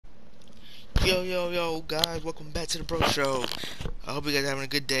Yo, guys, welcome back to the Bro Show. I hope you guys are having a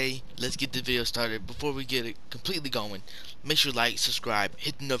good day. Let's get the video started. Before we get it completely going, make sure to like, subscribe,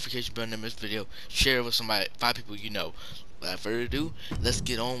 hit the notification bell on this video, share it with somebody, 5 people you know. Without further ado, let's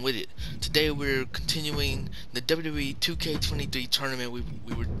get on with it. Today we're continuing the WWE 2K23 tournament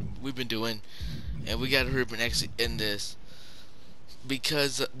we've been doing, and we gotta hurry up and actually end this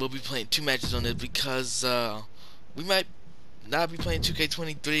because we'll be playing 2 matches on this because we might not be playing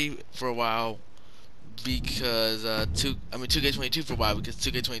 2K23 for a while because 2K22 for a while because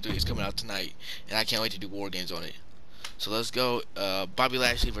 2K23 is coming out tonight and I can't wait to do war games on it. So let's go. Bobby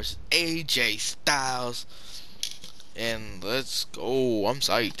Lashley versus AJ Styles, and let's go. I'm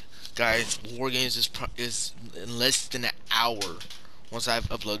psyched, guys. War games is in less than an hour once I've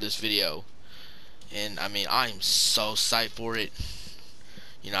uploaded this video, and I mean I'm so psyched for it.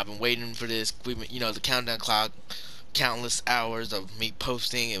 You know, I've been waiting for this. We've been, the countdown clock. Countless hours of me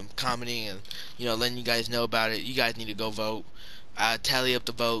posting and commenting and letting you guys know about it. You guys need to go vote. I tally up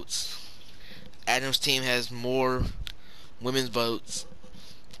the votes. Adam's team has more women's votes.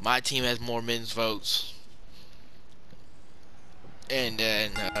 My team has more men's votes. And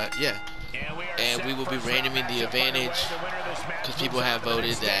then yeah, and we will be randoming the advantage because people have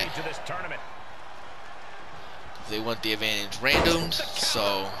voted that they want the advantage randomed.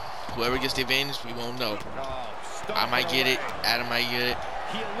 So whoever gets the advantage, we won't know. I might get it, Adam might get it,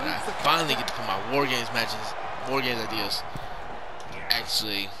 and I finally get to put my war games ideas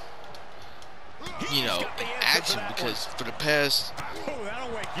actually, in action, because for the past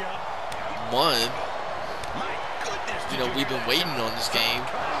month, we've been waiting on this game,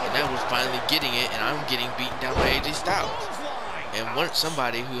 and now we're finally getting it, and I'm getting beaten down by AJ Styles. And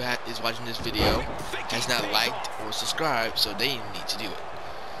somebody who is watching this video has not liked or subscribed, so they need to do it.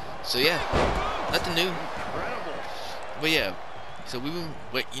 So yeah, nothing new. But yeah, so we've been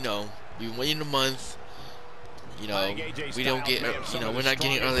we've been waiting a month. We don't get we're not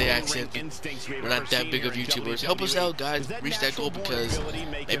getting early access. We're not that big of YouTubers. Help us out, guys, reach that goal, because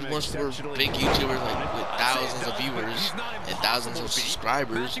maybe once we're big YouTubers, like with thousands of viewers and thousands of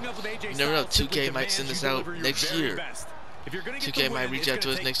subscribers, you never know, 2K might send us out next year. 2K might reach out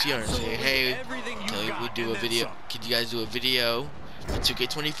to us next year and say, hey, can we do a video? Could you guys do a video for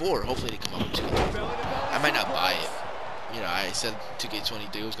 2K24? Hopefully they come up with 2K24. I might not buy it. I said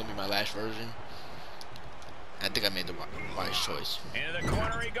 2K23 was gonna be my last version. I think I made the wise choice. Into the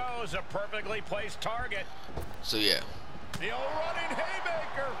corner he goes, a perfectly placed target. So yeah. The old running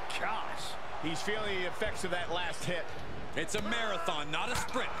haymaker. Gosh, he's feeling the effects of that last hit. It's a marathon, not a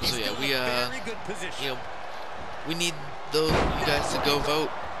sprint. So yeah, we need you guys to go vote,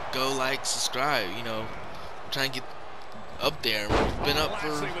 go like, subscribe. Try and get up there. We've been up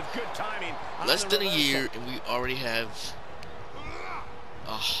for less than a year, and we already have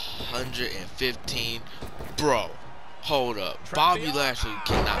 115. Bro, hold up. Bobby Lashley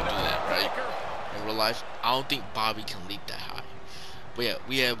cannot do that, right? In real life, I don't think Bobby can leap that high. But yeah,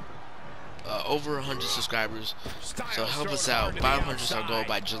 we have over 100 subscribers, so help us out. 500 is our goal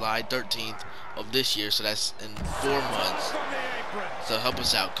by July 13th of this year, so that's in 4 months. So help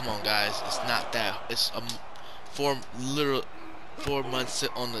us out. Come on, guys. It's not that. It's 4 months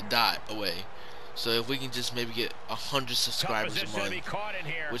on the dot away. So if we can just maybe get 100 subscribers a month,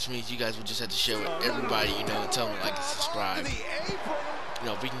 which means you guys will just have to share with everybody and tell them to like and subscribe.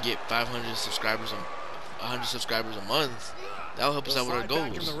 If we can get 500 subscribers, 100 subscribers a month, that'll help us out with our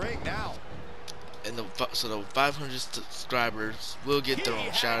goals. And so the 500 subscribers will get their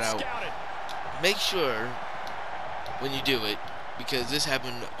own shout out. Make sure when you do it, because this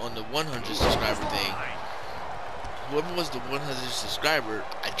happened on the 100 subscriber thing. Whoever was the 100 subscriber,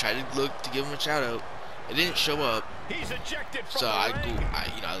 I tried to look to give him a shout out. It didn't show up. So I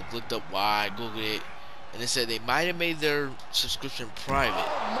looked up why, I googled it, and it said they might have made their subscription private.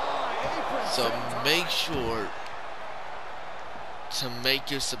 So make sure to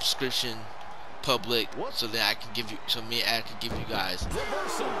make your subscription public, so that I can give you, guys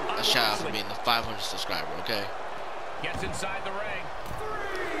a shout out for being the 500 subscriber. Okay. Gets inside the ring.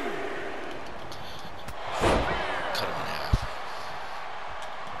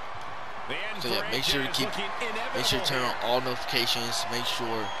 So yeah, make sure to turn on all notifications. Make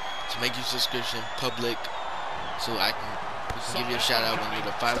sure to make your subscription public, so we can give you a shout out when you're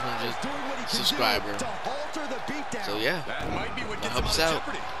the 500 subscriber. So yeah, help us out.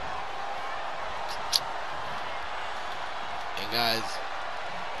 And guys,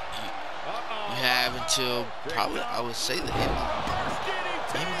 you have until probably, I would say, the end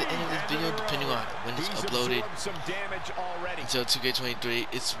of this video, depending on when it's uploaded, until 2K23.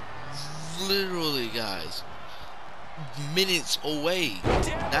 It's literally, guys, minutes away.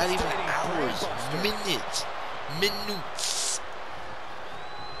 Not even hours. Minutes. Minutes.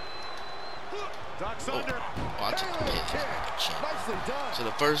 Oh, I took the pin. So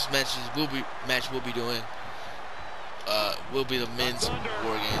the first match we'll be doing will be the men's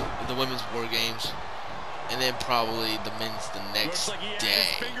war game, the women's war games, and then probably the men's the next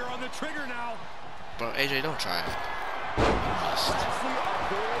day. Bro, AJ, don't try it.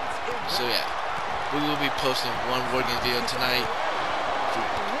 So yeah, we will be posting one war game video tonight.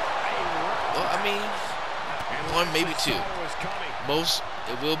 Well, I mean, one, maybe two. Most,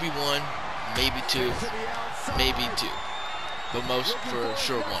 it will be one, maybe two, maybe two. But most for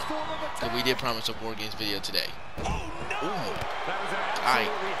sure one. Because we did promise a war games video today. Ooh. I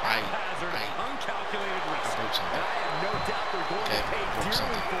broke something. Okay, broke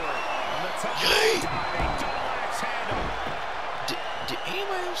something. Yay! Did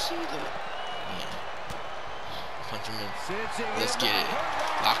anybody else see the... Yeah. Punch him in. Let's get it.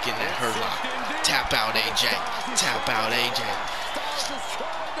 Lock in that hurt lock. Tap out AJ. Tap out AJ.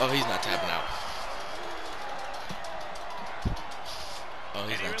 Oh, he's not tapping out. Oh,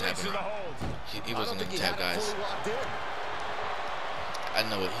 he's not tapping out. He wasn't going to tap, guys. I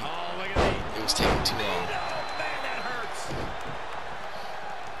know it. It was taking too long.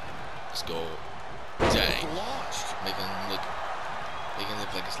 Let's go. Dang. Make him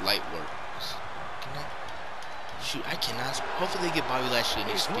look like it's light work. Shoot, I cannot. Hopefully they get Bobby Lashley a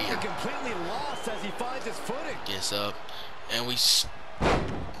new spear. Completely lost as he finds his footing. Gets up, and we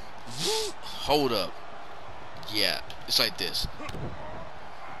hold up. Yeah, it's like this.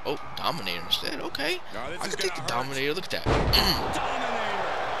 Oh, Dominator instead. Okay, I can take the Dominator. Look at that.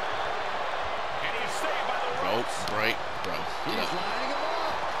 Bro, break, bro. Get up.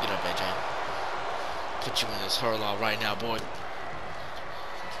 Get up, AJ. Put you in this hurl right now, boy.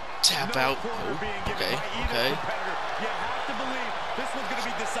 Tap out. Oh, okay, okay.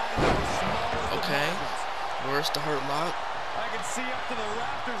 Okay. Where's the hurt lock?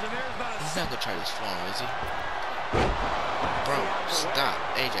 He's not gonna try this form, is he? Bro, stop.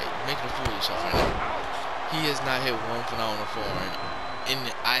 AJ, you're making a fool of yourself right now. He has not hit one phenomenal form,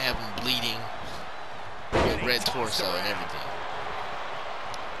 and I have him bleeding with red torso and everything.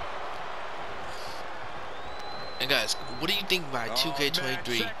 And guys, what do you think by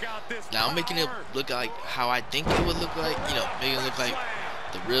 2K23? Now I'm making it look like how I think it would look like. You know, making it look like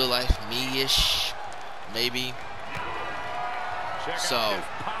the real life me-ish, maybe. So,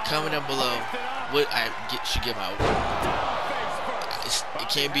 comment down below what I should give out. It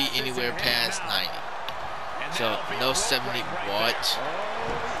can't be anywhere past 90. So, no 70. What?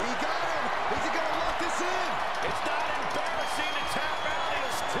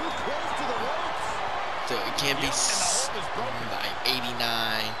 So it can't be like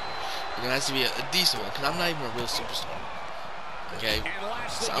 89. It has to be a decent one, because I'm not even a real superstar. Okay?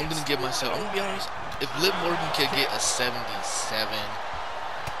 So I'm gonna give myself, I'm gonna be honest, if Liv Morgan could get a 77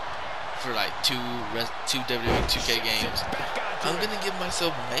 for like two WWE 2K games, I'm gonna give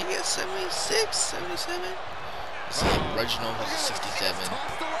myself maybe a 76, 77. Let's see, Reginald was a 67. I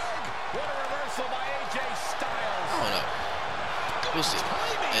don't know. We'll see.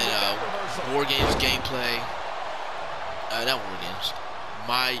 And War Games gameplay. Not War Games.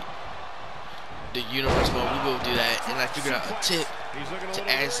 The Universe mode, we will do that. And I figured out a tip to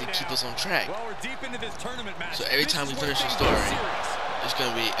actually keep us on track. So every time we finish a story, it's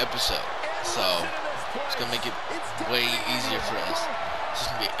going to be an episode. So it's going to make it way easier for us. It's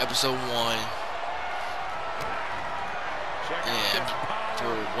going to be episode 1. And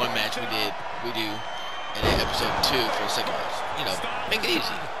for one match we do. And then episode 2 for the second match. You know, make it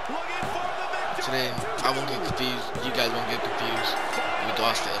easy. So then I won't get confused. You guys won't get confused. We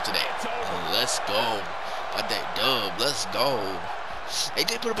go stay up to date. And let's go. Got that dub. Let's go. They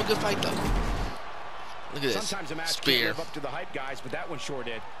did put up a good fight though. Look at this. Spear. Up to the hype, guys, but that one sure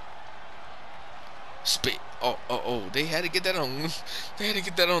did. Spear. Oh. They had to get that on. They had to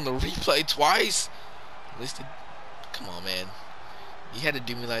get that on the replay twice. At least they, come on, man. You had to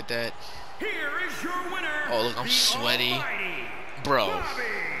do me like that. Here is your winner. Oh, look, I'm sweaty. Bro.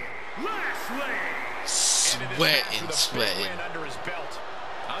 Sweating.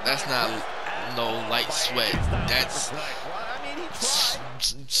 That's not no light sweat. That's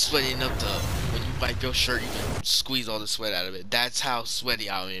sweating enough to, when you wipe your shirt, you can squeeze all the sweat out of it. That's how sweaty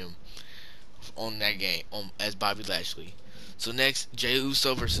I am on that game, as Bobby Lashley. So next, Jey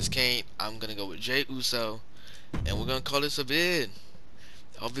Uso versus Kane. I'm going to go with Jey Uso, and we're going to call this a vid.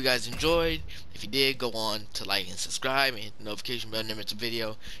 I hope you guys enjoyed. If you did, go on to like and subscribe and hit the notification bell whenever it's a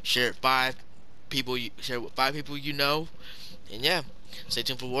video. Share it with 5 people you know. And yeah, stay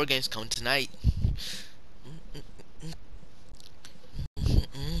tuned for War Games coming tonight.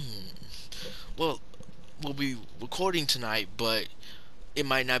 will be recording tonight, but it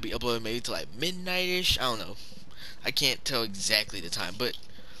might not be uploaded maybe till like midnight-ish. I don't know. I can't tell exactly the time, but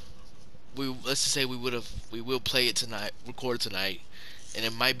let's just say we will play it tonight, record it tonight, and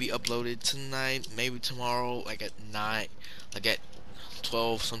it might be uploaded tonight, maybe tomorrow, like at 9, like at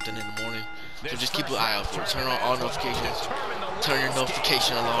 12 something in the morning. So just keep an eye out for it. Turn on all notifications. Turn your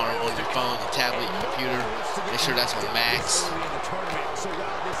notification alarm on your phone, your tablet, your computer. Make sure that's on max,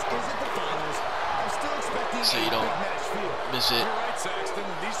 so you don't miss it. You're right, Saxton.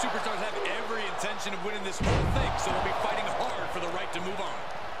 These superstars have every intention of winning this whole thing, so they'll be fighting hard for the right to move on.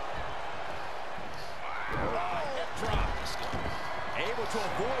 Let's go. Able to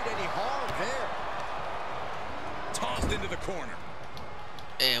avoid any harm there. Tossed into the corner.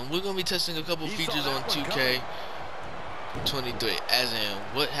 And we're gonna be testing a couple features on 2K23, as in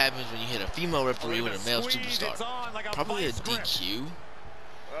what happens when you hit a female referee with a male superstar. Probably a DQ.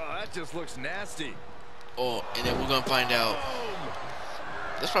 Oh, that just looks nasty. Oh, and then we're gonna find out.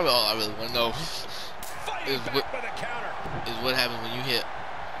 That's probably all I really want to know. is what happens when you hit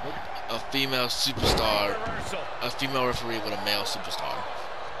a female superstar, a female referee with a male superstar.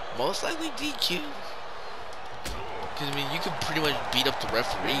 Most likely DQ. Because I mean, you can pretty much beat up the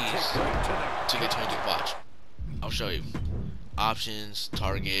referees to get 20. Watch. I'll show you. Options,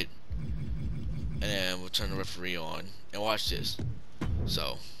 target, and then we'll turn the referee on. And watch this.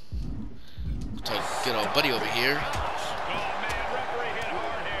 So, get our buddy over here.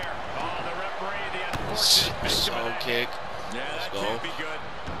 So kick. Let's go.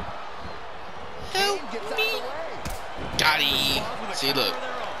 Help me. Got him. See, look.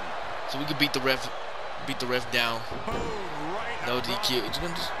 So we can beat the ref down. No DQ. It's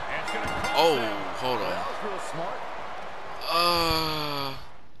gonna just, oh, hold on.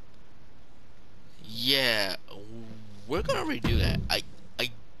 Yeah, we're gonna redo that. I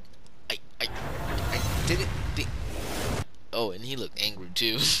didn't think. Oh, and he looked angry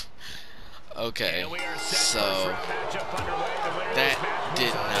too. Okay, so that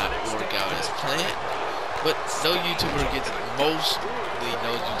did not work out as planned. But no YouTuber gets it. Mostly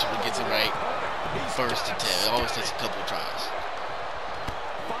no YouTuber gets it right first attempt. It always takes a couple of tries.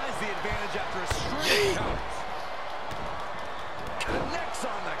 Finds the advantage after a string. Connects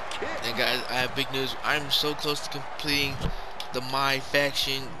on the kick. And guys, I have big news. I'm so close to completing the My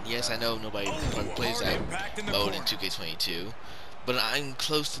Faction. Yes, I know nobody probably plays that mode in 2K22, but I'm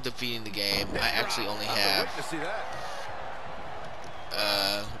close to defeating the game. I actually only have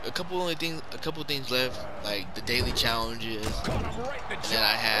a couple things left, like the daily challenges, and then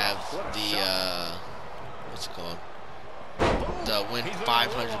I have the what's it called? The win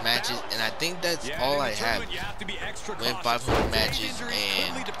 500 matches, and I think that's all I have. Win 500 matches,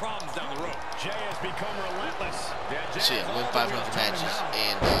 and so yeah, win 500 matches,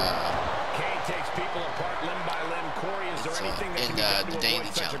 and the daily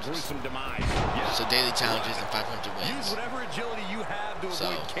challenges. So daily challenges and 500 wins. So,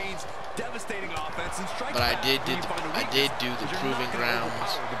 but I did do the proving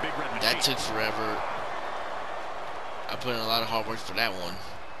grounds. That took forever. I put in a lot of hard work for that one.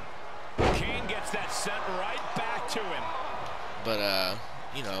 Kane gets that sent right back to him. But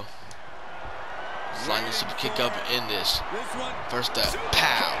you know, sliding the super kick up in this. First up,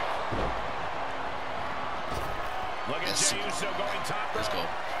 pow. Let's go.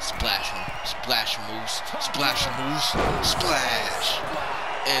 Splash him. Splash moves. Splash moves. Splash.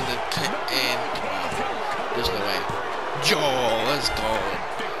 And there's no way. Yo, let's go.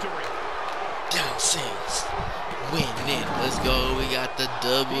 Down sings. Winning. Let's go. We got the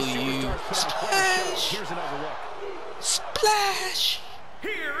W. Splash. Splash.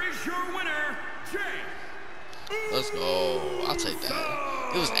 Here is your winner, Jay. Let's go. I'll take that.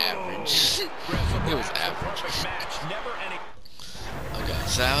 It was average. It was average. Okay,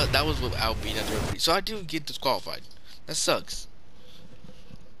 so that was without being at the referee. So I do get disqualified. That sucks.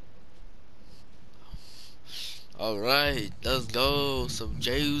 Alright, let's go. So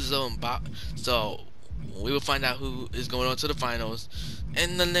Jey Uso and Bob. So we will find out who is going on to the finals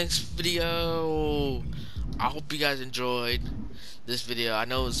in the next video. I hope you guys enjoyed this video. I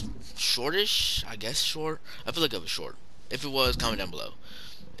know it's shortish. I guess short. I feel like it was short. If it was, comment down below.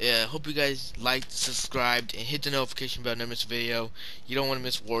 Yeah, hope you guys liked, subscribed, and hit the notification bell. Never miss a video. You don't want to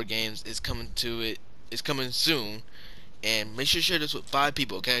miss War Games. It's coming soon. And make sure to share this with 5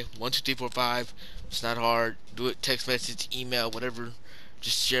 people, okay? 1, 2, 3, 4, 5. It's not hard. Do it, text message, email, whatever.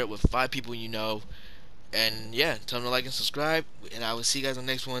 Just share it with 5 people you know. And yeah, tell them to like and subscribe. And I will see you guys on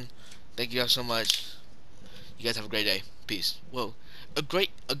the next one. Thank you guys so much. You guys have a great day. Peace. Well, a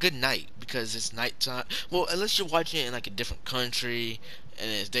good night, because it's nighttime. Well, unless you're watching it in like a different country and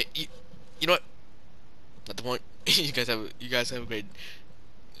it's day. You know what? Not the point. You guys have a great.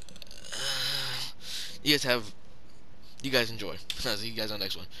 You guys enjoy. I'll see you guys on the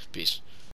next one. Peace.